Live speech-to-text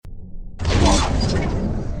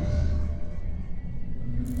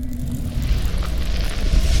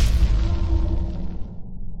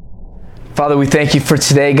Father, we thank you for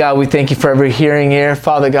today, God. We thank you for every hearing ear,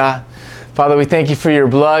 Father God. Father, we thank you for your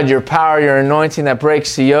blood, your power, your anointing that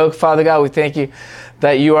breaks the yoke, Father God. We thank you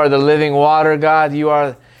that you are the living water, God. You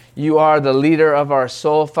are the leader of our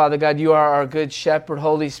soul, Father God. You are our good shepherd.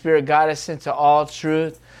 Holy Spirit, guide us into all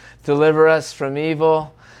truth. Deliver us from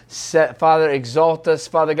evil. Father, exalt us.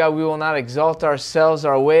 Father God, we will not exalt ourselves,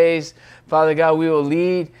 our ways. Father God, we will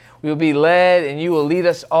lead. We will be led, and you will lead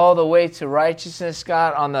us all the way to righteousness,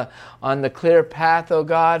 God, on the clear path, oh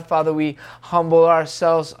God. Father, we humble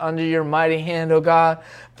ourselves under your mighty hand, oh God.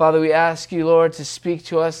 Father, we ask you, Lord, to speak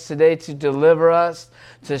to us today, to deliver us,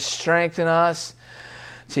 to strengthen us,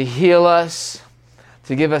 to heal us,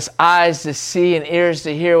 to give us eyes to see and ears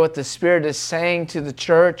to hear what the Spirit is saying to the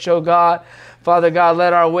church, oh God. Father God,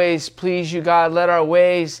 let our ways please you, God. Let our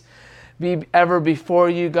ways be ever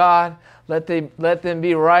before you, God. Let them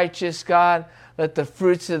be righteous, God. Let the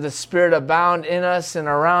fruits of the Spirit abound in us and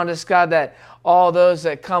around us, God, that all those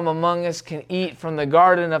that come among us can eat from the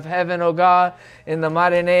garden of heaven, oh God. In the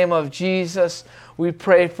mighty name of Jesus, we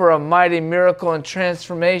pray for a mighty miracle and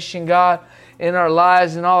transformation, God, in our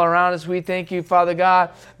lives and all around us. We thank you, Father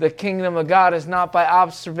God. The kingdom of God is not by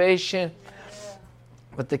observation,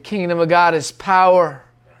 but the kingdom of God is power.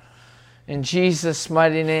 In Jesus'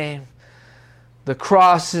 mighty name. The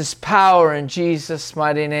cross is power in Jesus'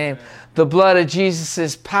 mighty name. The blood of Jesus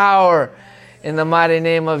is power in the mighty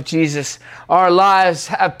name of Jesus. Our lives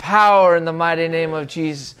have power in the mighty name of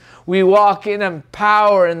Jesus. We walk in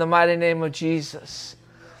power in the mighty name of Jesus.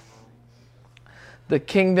 The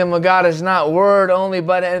kingdom of God is not word only,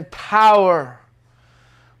 but in power.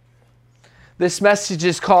 This message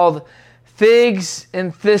is called Figs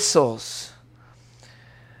and Thistles.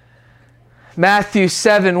 Matthew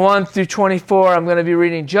 7, 1 through 24, I'm going to be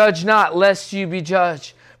reading. Judge not, lest you be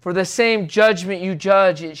judged. For the same judgment you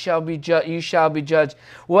judge, you shall be judged.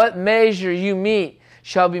 What measure you meet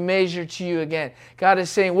shall be measured to you again. God is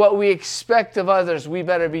saying what we expect of others, we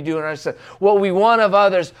better be doing ourselves. What we want of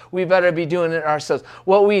others, we better be doing it ourselves.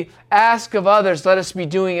 What we ask of others, let us be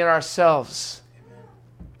doing it ourselves.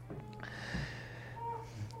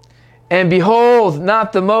 And behold,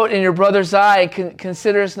 not the mote in your brother's eye,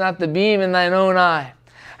 considerest not the beam in thine own eye.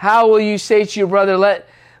 How will you say to your brother,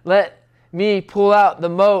 let me pull out the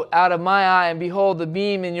mote out of my eye, and behold the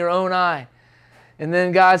beam in your own eye? And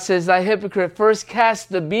then God says, thy hypocrite, first cast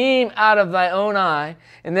the beam out of thy own eye,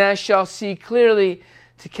 and thou shalt see clearly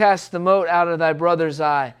to cast the mote out of thy brother's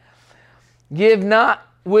eye. Give not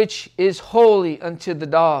which is holy unto the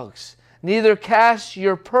dogs, neither cast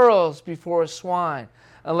your pearls before swine,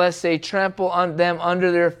 unless they trample on them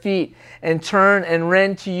under their feet and turn and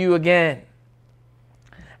rend to you again.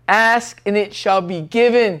 Ask, and it shall be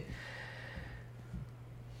given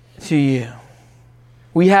to you.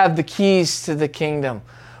 We have the keys to the kingdom.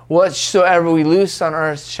 Whatsoever we loose on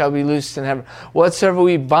earth shall be loosed in heaven. Whatsoever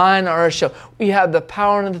we bind on earth shall... We have the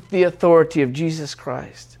power and the authority of Jesus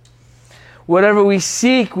Christ. Whatever we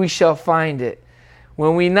seek, we shall find it.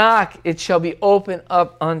 When we knock, it shall be opened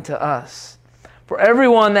up unto us. For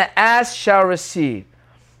everyone that asks shall receive,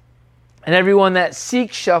 and everyone that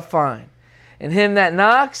seeks shall find, and him that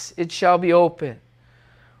knocks it shall be open.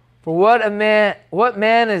 For what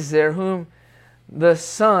man is there whom the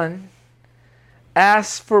Son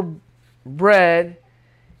asks for bread,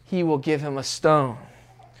 he will give him a stone.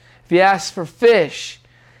 If he asks for fish,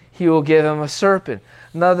 he will give him a serpent.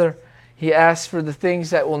 Another, he asks for the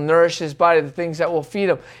things that will nourish his body, the things that will feed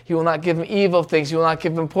him. He will not give him evil things. He will not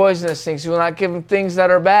give him poisonous things. He will not give him things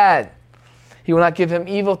that are bad. He will not give him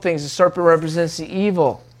evil things. The serpent represents the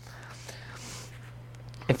evil.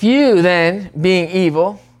 If you then, being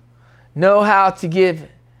evil, know how to give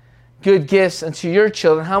good gifts unto your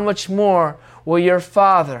children, how much more will your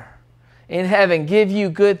Father in heaven give you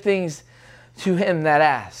good things to him that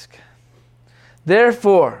ask?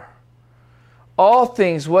 Therefore, all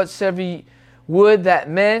things whatsoever ye would that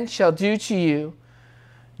men shall do to you,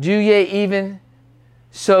 do ye even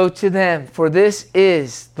so to them. For this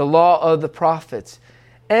is the law of the prophets.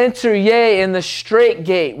 Enter ye in the strait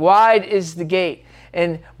gate. Wide is the gate,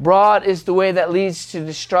 and broad is the way that leads to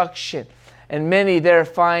destruction. And many there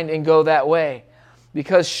find and go that way.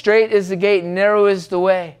 Because strait is the gate, and narrow is the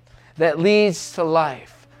way that leads to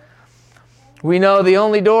life. We know the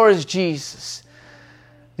only door is Jesus.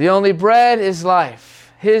 The only bread is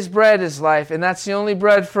life. His bread is life, and that's the only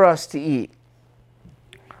bread for us to eat.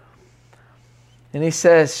 And he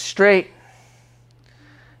says, straight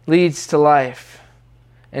leads to life,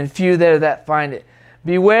 and few there that find it.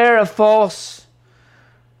 Beware of false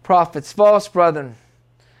prophets, false brethren,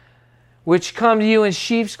 which come to you in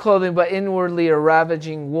sheep's clothing, but inwardly are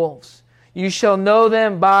ravaging wolves. You shall know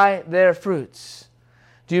them by their fruits.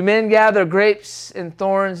 Do men gather grapes and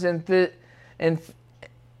thorns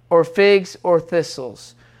or figs or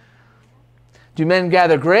thistles? Do men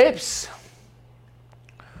gather grapes,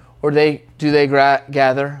 or do they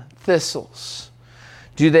gather thistles?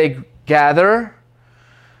 Do they gather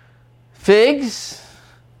figs,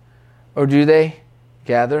 or do they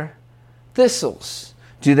gather thistles?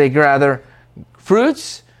 Do they gather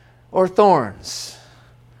fruits or thorns?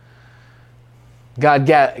 God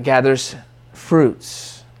gathers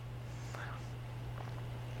fruits.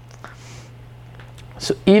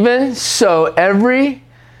 So even so, every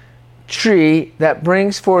tree that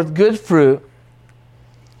brings forth good fruit,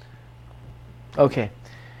 okay,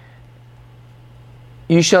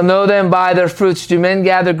 you shall know them by their fruits. Do men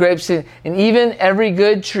gather grapes? And even every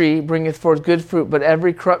good tree bringeth forth good fruit, but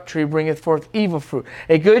every corrupt tree bringeth forth evil fruit.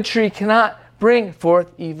 A good tree cannot bring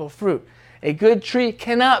forth evil fruit. A good tree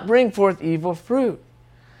cannot bring forth evil fruit.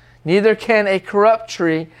 Neither can a corrupt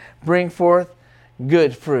tree bring forth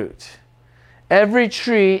good fruit. Every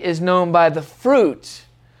tree is known by the fruit,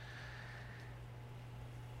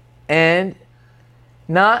 and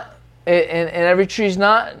every tree is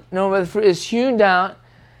not known by the fruit, is hewn down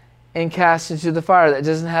and cast into the fire. That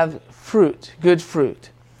doesn't have fruit, good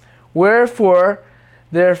fruit. Wherefore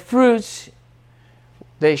their fruits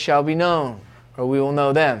they shall be known, or we will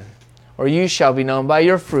know them, or you shall be known by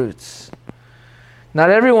your fruits. Not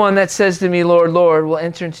everyone that says to me, Lord, Lord, will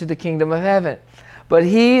enter into the kingdom of heaven, but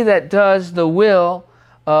he that does the will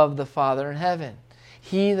of the Father in heaven.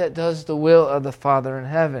 He that does the will of the Father in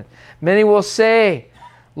heaven. Many will say,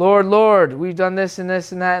 Lord, Lord, we've done this and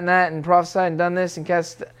this and that, and prophesied and done this and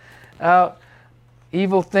cast out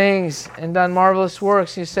evil things and done marvelous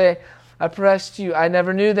works. You say, I profess to you, I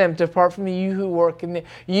never knew them. Depart from me, you who work in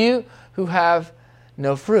you who have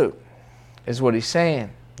no fruit, is what he's saying.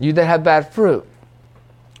 You that have bad fruit.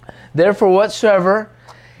 Therefore, whatsoever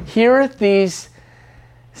heareth these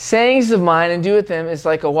sayings of mine and doeth them is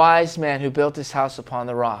like a wise man who built his house upon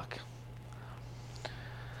the rock.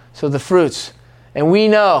 So the fruits. And we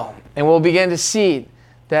know, and we'll begin to see,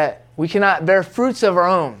 that we cannot bear fruits of our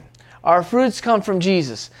own. Our fruits come from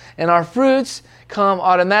Jesus. And our fruits come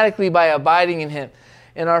automatically by abiding in Him.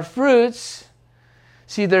 And our fruits,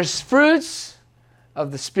 see, there's fruits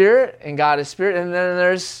of the Spirit, and God is Spirit, and then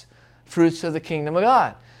there's fruits of the kingdom of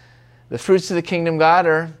God. The fruits of the kingdom of God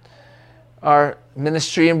are our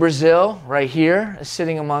ministry in Brazil, right here,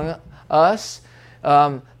 sitting among us.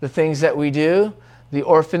 The things that we do, the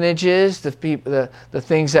orphanages, the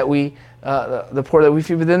things that we, the poor that we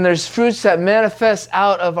feed. But then there's fruits that manifest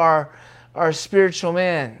out of our spiritual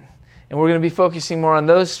man. And we're going to be focusing more on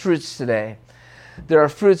those fruits today. There are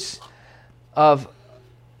fruits of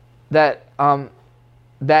that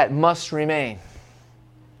must remain.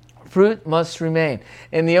 Fruit must remain.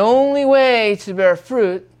 And the only way to bear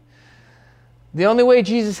fruit, the only way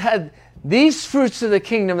Jesus had these fruits of the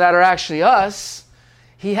kingdom that are actually us,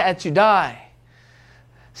 He had to die.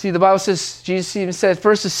 See, the Bible says, Jesus even said,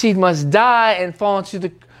 first the seed must die and fall into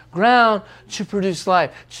the ground to produce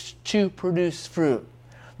life, to produce fruit.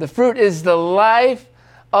 The fruit is the life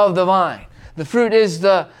of the vine. The fruit is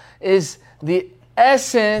the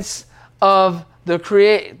essence of the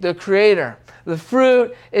Creator. The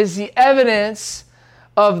fruit is the evidence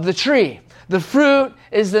of the tree. The fruit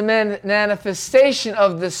is the manifestation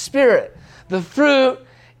of the Spirit. The fruit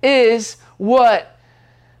is what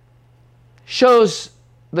shows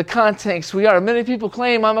the context we are. Many people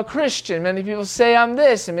claim I'm a Christian. Many people say I'm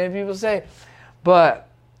this. And many people say, but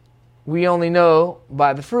we only know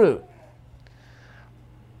by the fruit.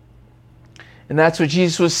 And that's what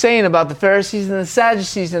Jesus was saying about the Pharisees and the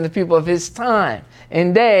Sadducees and the people of His time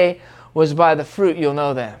and day, was by the fruit you'll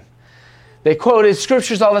know them. They quoted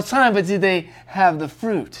scriptures all the time, but did they have the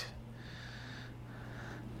fruit?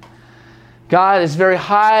 God is very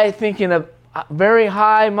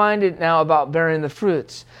high-minded now about bearing the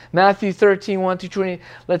fruits. Matthew 13, 1-20.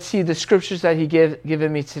 Let's see the scriptures that He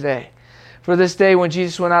given me today. For this day when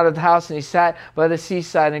Jesus went out of the house and He sat by the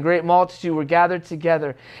seaside, and a great multitude were gathered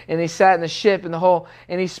together, and He sat in the ship in the whole,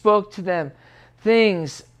 and He spoke to them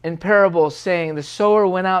things in parables, saying, the sower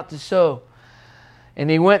went out to sow. And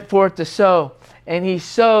he went forth to sow. And he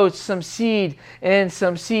sowed some seed, and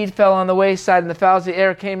some seed fell on the wayside, and the fowls of the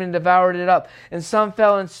air came and devoured it up. And some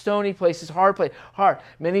fell in stony places, hard.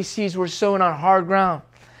 Many seeds were sown on hard ground.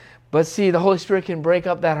 But see, the Holy Spirit can break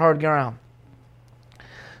up that hard ground.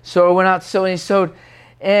 So he went out to sow, and he sowed,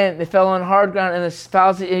 and they fell on hard ground, and the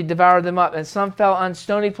fowls of the air devoured them up. And some fell on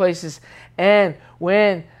stony places, and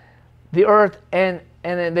when the earth and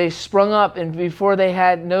they sprung up, and before they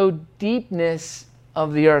had no deepness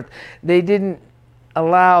of the earth. They didn't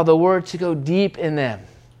allow the word to go deep in them.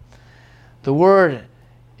 The word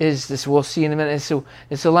is this, we'll see in a minute. So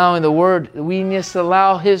it's allowing the word, we need to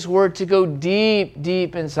allow his word to go deep,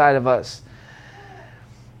 deep inside of us.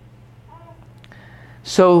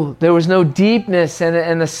 So there was no deepness,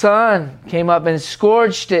 and the sun came up and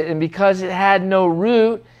scorched it, and because it had no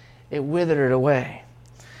root, it withered it away.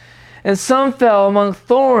 And some fell among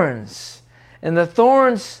thorns, and the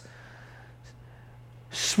thorns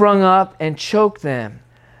sprung up and choked them.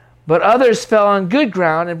 But others fell on good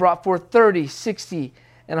ground and brought forth 30, 60,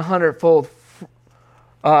 and 100-fold,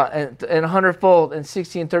 and 100-fold, and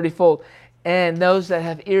 60 and 30-fold. And those that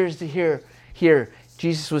have ears to hear.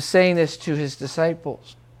 Jesus was saying this to his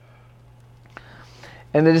disciples.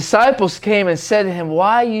 And the disciples came and said to him,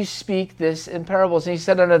 why you speak this in parables? And he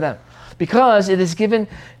said unto them, because it is given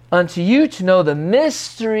unto you to know the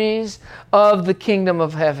mysteries of the kingdom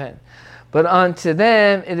of heaven, but unto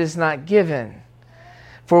them it is not given.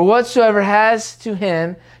 For whatsoever has to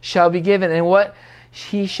him shall be given, and what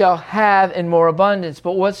he shall have in more abundance.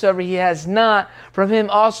 But whatsoever he has not, from him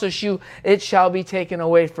also it shall be taken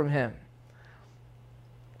away from him.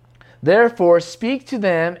 Therefore speak to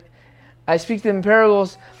them, I speak to them in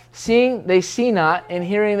parables, seeing they see not, and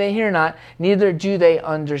hearing they hear not, neither do they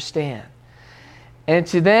understand. And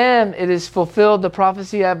to them it is fulfilled the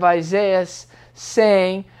prophecy of Isaiah,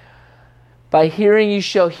 saying, by hearing you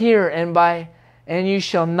shall hear, and you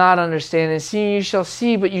shall not understand, and seeing you shall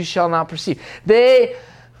see, but you shall not perceive.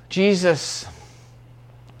 Jesus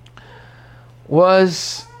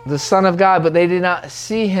was the Son of God, but they did not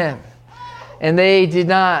see him, and they did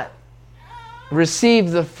not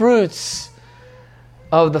receive the fruits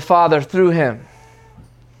of the Father through him.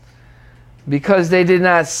 Because they did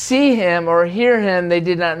not see him or hear him, they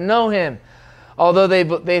did not know him. Although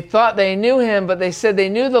they thought they knew him, but they said they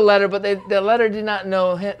knew the letter, but the letter did not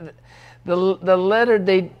know him. The letter,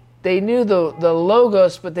 they knew the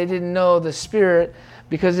Logos, but they didn't know the Spirit.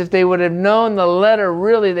 Because if they would have known the letter,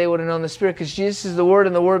 really they would have known the Spirit. Because Jesus is the Word,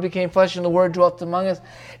 and the Word became flesh, and the Word dwelt among us.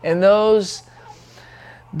 And those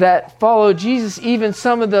that followed Jesus, even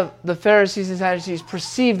some of the Pharisees and Sadducees,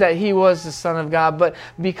 perceived that he was the Son of God. But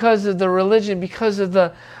because of the religion, because of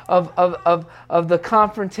the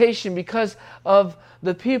confrontation, because of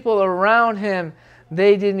the people around him,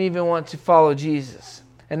 they didn't even want to follow Jesus.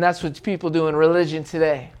 And that's what people do in religion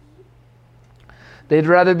today. They'd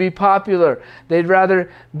rather be popular. They'd rather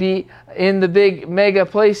be in the big mega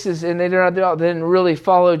places, and they'd rather than really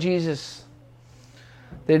follow Jesus.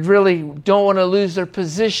 They really don't want to lose their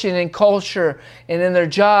position in culture and in their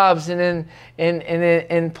jobs and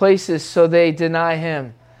in places, so they deny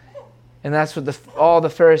him. And that's what all the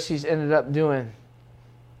Pharisees ended up doing.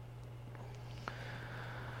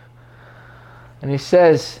 And he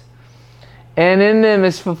says, and in them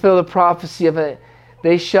is fulfilled the prophecy of it.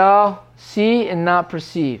 They shall see and not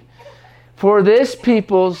perceive. For this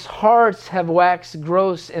people's hearts have waxed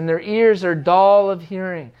gross, and their ears are dull of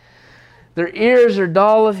hearing. Their ears are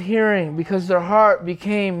dull of hearing because their heart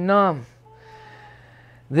became numb.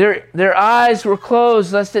 Their eyes were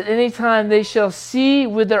closed, lest at any time they shall see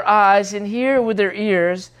with their eyes and hear with their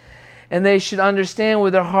ears, and they should understand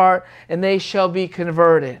with their heart, and they shall be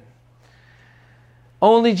converted.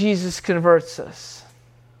 Only Jesus converts us.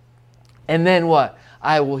 And then what?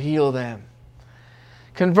 I will heal them.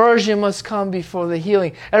 Conversion must come before the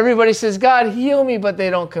healing. Everybody says, God, heal me, but they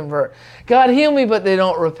don't convert. God, heal me, but they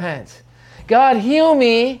don't repent. God, heal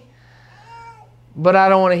me, but I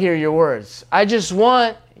don't want to hear your words. I just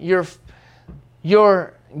want your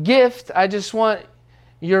gift. I just want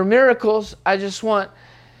your miracles. I just want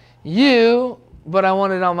you, but I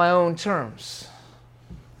want it on my own terms.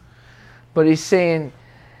 But he's saying,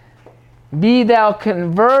 be thou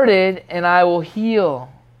converted, and I will heal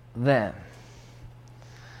them.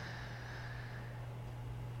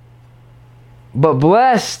 But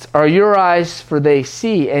blessed are your eyes, for they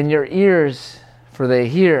see, and your ears, for they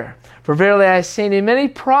hear. For verily I say to you, many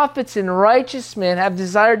prophets and righteous men have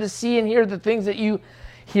desired to see and hear the things that you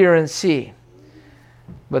hear and see,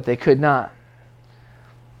 but they could not.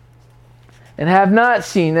 And have not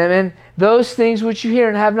seen them, and those things which you hear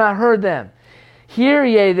and have not heard them. Hear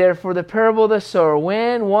ye therefore the parable of the sower.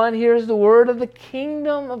 When one hears the word of the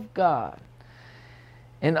kingdom of God,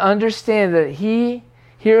 and understand that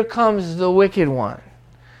here comes the wicked one.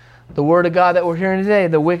 The word of God that we're hearing today,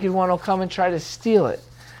 the wicked one will come and try to steal it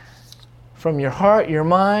from your heart, your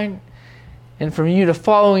mind, and from you to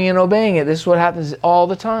following and obeying it. This is what happens all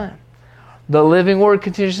the time. The living word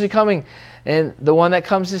continuously coming, and the one that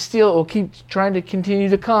comes to steal it will keep trying to continue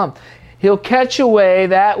to come. He'll catch away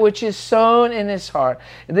that which is sown in his heart.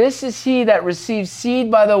 This is he that receives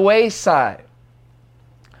seed by the wayside.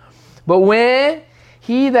 But when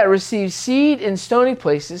he that receives seed in stony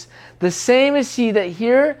places, the same is he that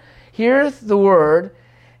heareth the word,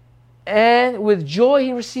 and with joy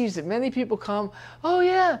he receives it. Many people come, oh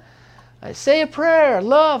yeah, I say a prayer,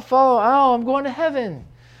 love, follow, oh, I'm going to heaven.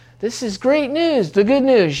 This is great news, the good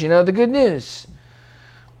news, the good news.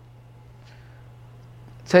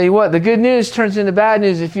 Tell you what, the good news turns into bad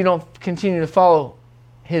news if you don't continue to follow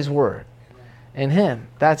his word and him.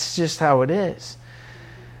 That's just how it is.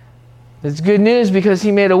 It's good news because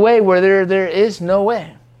he made a way where there is no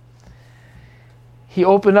way. He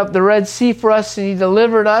opened up the Red Sea for us, and he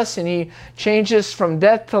delivered us, and he changed us from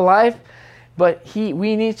death to life. But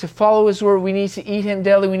we need to follow his word. We need to eat him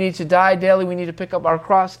daily. We need to die daily. We need to pick up our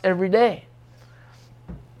cross every day.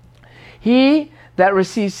 He that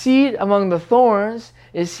receives seed among the thorns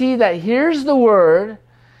is he that hears the word,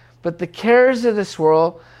 but the cares of this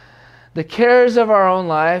world, the cares of our own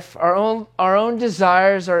life, our own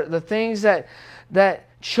desires, are the things that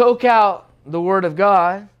choke out the word of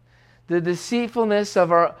God, the deceitfulness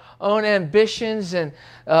of our own ambitions and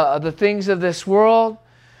the things of this world,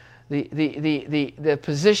 the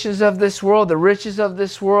positions of this world, the riches of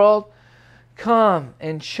this world, come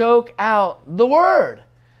and choke out the word,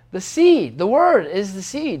 the seed. The word is the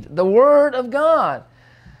seed, the word of God.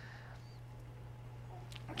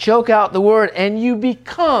 Choke out the word, and you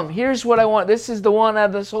become, here's what I want, this is the one out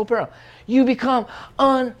of this whole parable, you become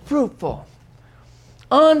unfruitful.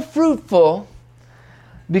 Unfruitful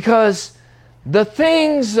because the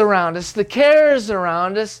things around us, the cares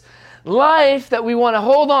around us, life that we want to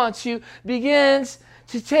hold on to begins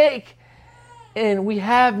to take, and we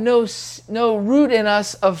have no root in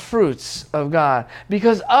us of fruits of God,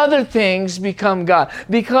 because other things become God,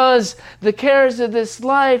 because the cares of this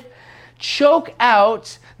life choke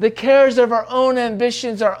out the cares of our own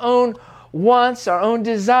ambitions, our own wants, our own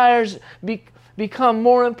desires become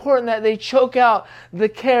more important, that they choke out the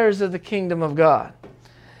cares of the kingdom of God.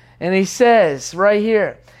 And he says right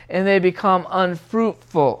here, and they become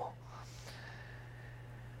unfruitful.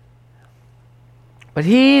 But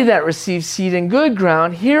he that receives seed in good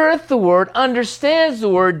ground heareth the word, understands the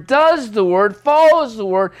word, does the word, follows the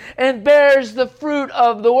word, and bears the fruit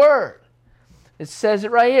of the word. It says it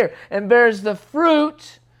right here. And bears the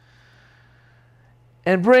fruit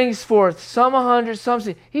and brings forth some 100, some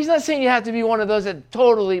 60. He's not saying you have to be one of those that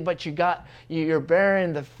totally, but you're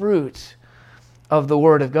bearing the fruit of the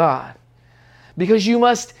word of God. Because you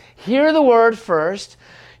must hear the word first.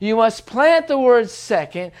 You must plant the word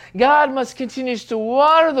second. God must continue to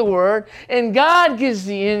water the word, and God gives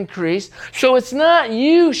the increase. So it's not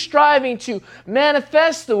you striving to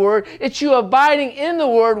manifest the word, it's you abiding in the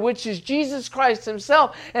word, which is Jesus Christ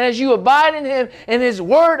himself. And as you abide in him and his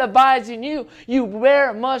word abides in you, you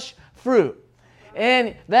bear much fruit.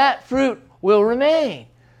 And that fruit will remain.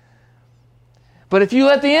 But if you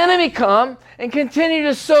let the enemy come and continue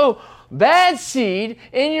to sow bad seed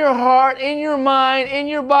in your heart, in your mind, in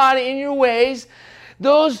your body, in your ways,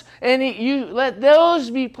 you let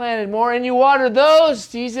those be planted more, and you water those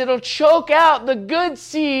seeds, it'll choke out the good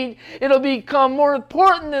seed. It'll become more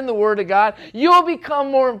important than the word of God. You'll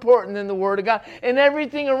become more important than the word of God. And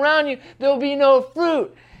everything around you, there'll be no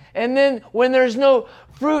fruit. And then when there's no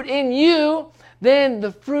fruit in you, then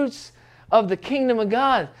the fruits of the kingdom of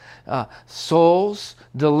God, souls,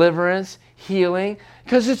 deliverance, healing,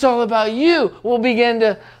 because it's all about you, will begin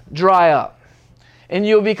to dry up. And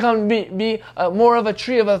you'll become more of a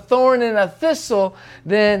tree of a thorn and a thistle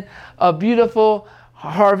than a beautiful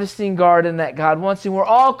harvesting garden that God wants. And we're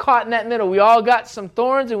all caught in that middle. We all got some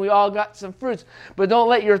thorns and we all got some fruits. But don't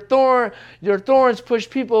let your thorns push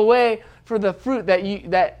people away for the fruit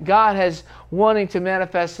that God has wanting to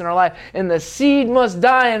manifest in our life. And the seed must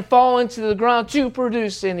die and fall into the ground to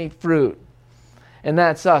produce any fruit. And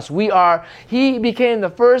that's us. He became the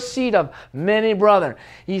first seed of many brethren.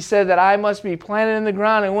 He said that I must be planted in the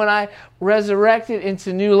ground, and when I resurrected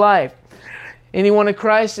into new life. Anyone in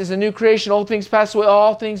Christ is a new creation. Old things pass away,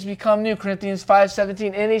 all things become new. Corinthians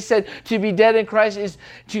 5:17. And he said to be dead in Christ is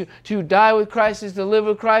to die with Christ, is to live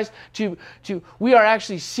with Christ. We are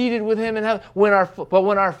actually seated with him in heaven. But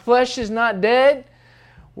when our flesh is not dead,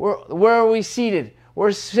 where are we seated?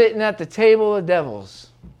 We're sitting at the table of devils.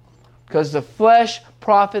 Because the flesh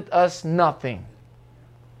profit us nothing.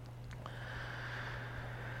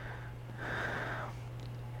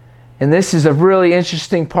 And this is a really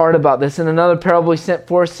interesting part about this. In another parable he sent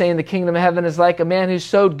forth, saying the kingdom of heaven is like a man who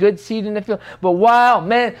sowed good seed in the field. But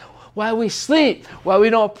why we sleep, why we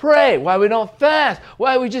don't pray, why we don't fast,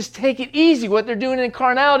 why we just take it easy. What they're doing in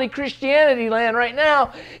carnality Christianity land right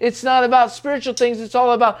now, it's not about spiritual things, it's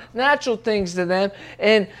all about natural things to them,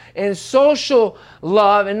 and social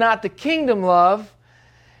love and not the kingdom love,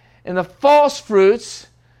 and the false fruits,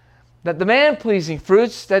 that the man-pleasing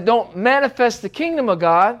fruits that don't manifest the kingdom of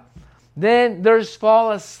God, then there's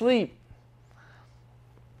fall asleep.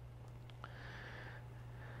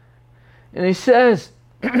 And he says,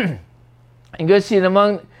 and good seed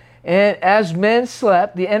among, and as men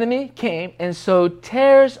slept, the enemy came and sowed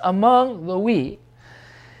tares among the wheat,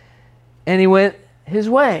 and he went his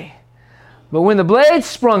way. But when the blades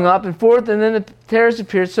sprung up and forth, and then the tares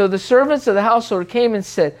appeared, so the servants of the household came and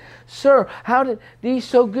said, Sir, how did these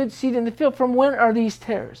sow good seed in the field? From when are these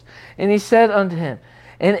tares? And he said unto him,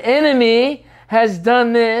 An enemy has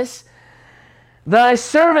done this. Thy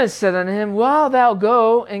servant said unto him, Well, thou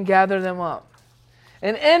go and gather them up.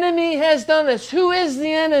 An enemy has done this. Who is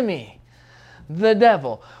the enemy? The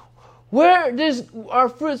devil. Where does our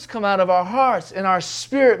fruits come out? Of our hearts and our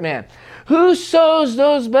spirit, man. Who sows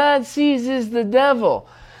those bad seeds is the devil.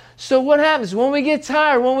 So what happens? When we get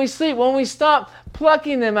tired, when we sleep, when we stop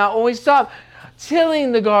plucking them out, when we stop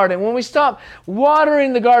tilling the garden, when we stop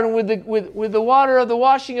watering the garden with the water of the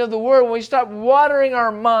washing of the word, when we stop watering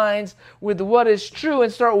our minds with what is true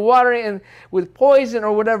and start watering with poison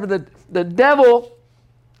or whatever, the devil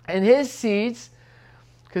and his seeds,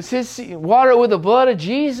 because his seed, water it with the blood of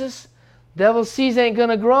Jesus. Devil's seeds ain't going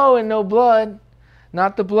to grow in no blood,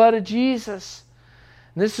 not the blood of Jesus.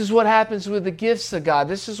 And this is what happens with the gifts of God.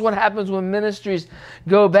 This is what happens when ministries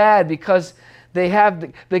go bad, because they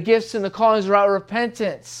have the gifts and the callings without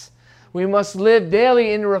repentance. We must live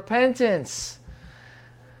daily in repentance,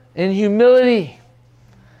 in humility,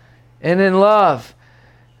 and in love.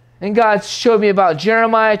 And God showed me about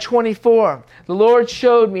Jeremiah 24. The Lord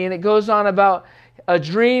showed me, and it goes on about a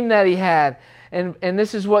dream that he had. And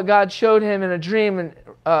this is what God showed him in a dream in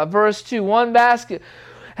verse 2. One basket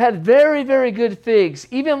had very, very good figs,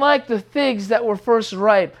 even like the figs that were first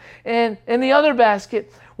ripe. And in the other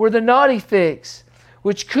basket were the naughty figs,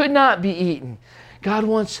 which could not be eaten. God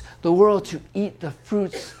wants the world to eat the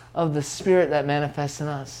fruits of the Spirit that manifests in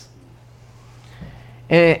us.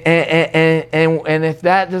 And if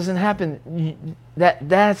that doesn't happen,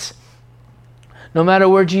 that's no matter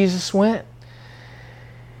where Jesus went.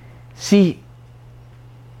 See,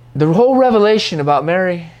 the whole revelation about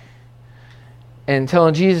Mary and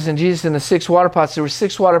telling Jesus, and Jesus in the 6 water pots, there were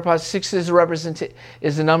 6 water pots. 6 is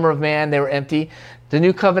the number of man. They were empty. The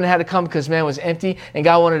new covenant had to come because man was empty, and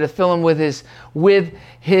God wanted to fill him with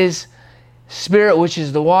his Spirit, which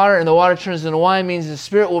is the water, and the water turns into wine, means the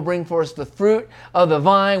Spirit will bring forth the fruit of the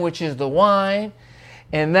vine, which is the wine.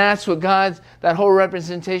 And that's what that whole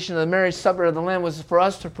representation of the marriage supper of the Lamb was, for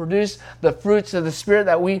us to produce the fruits of the Spirit,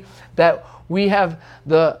 that we have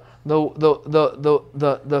the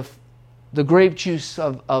grape juice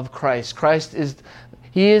of Christ.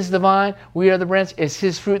 He is the vine, we are the branch. It's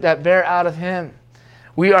His fruit that bear out of Him.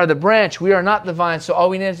 We are the branch, we are not the vine. So all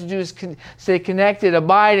we need to do is stay connected,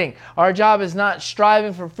 abiding. Our job is not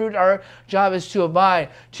striving for fruit. Our job is to abide,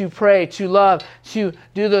 to pray, to love, to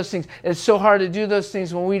do those things. It's so hard to do those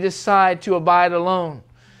things when we decide to abide alone.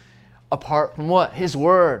 Apart from what? His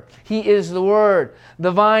Word. He is the Word.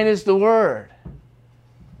 The vine is the Word.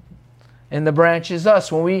 And the branch is us.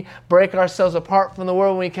 When we break ourselves apart from the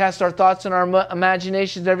world, when we cast our thoughts and our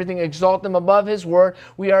imaginations, everything, exalt them above His Word,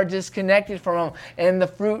 we are disconnected from Him. And the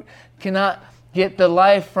fruit cannot get the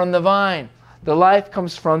life from the vine. The life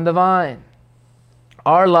comes from the vine.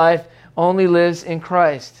 Our life only lives in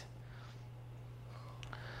Christ.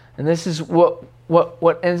 And this is what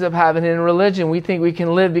ends up happening in religion. We think we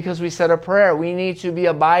can live because we said a prayer. We need to be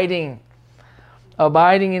abiding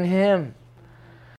in Him.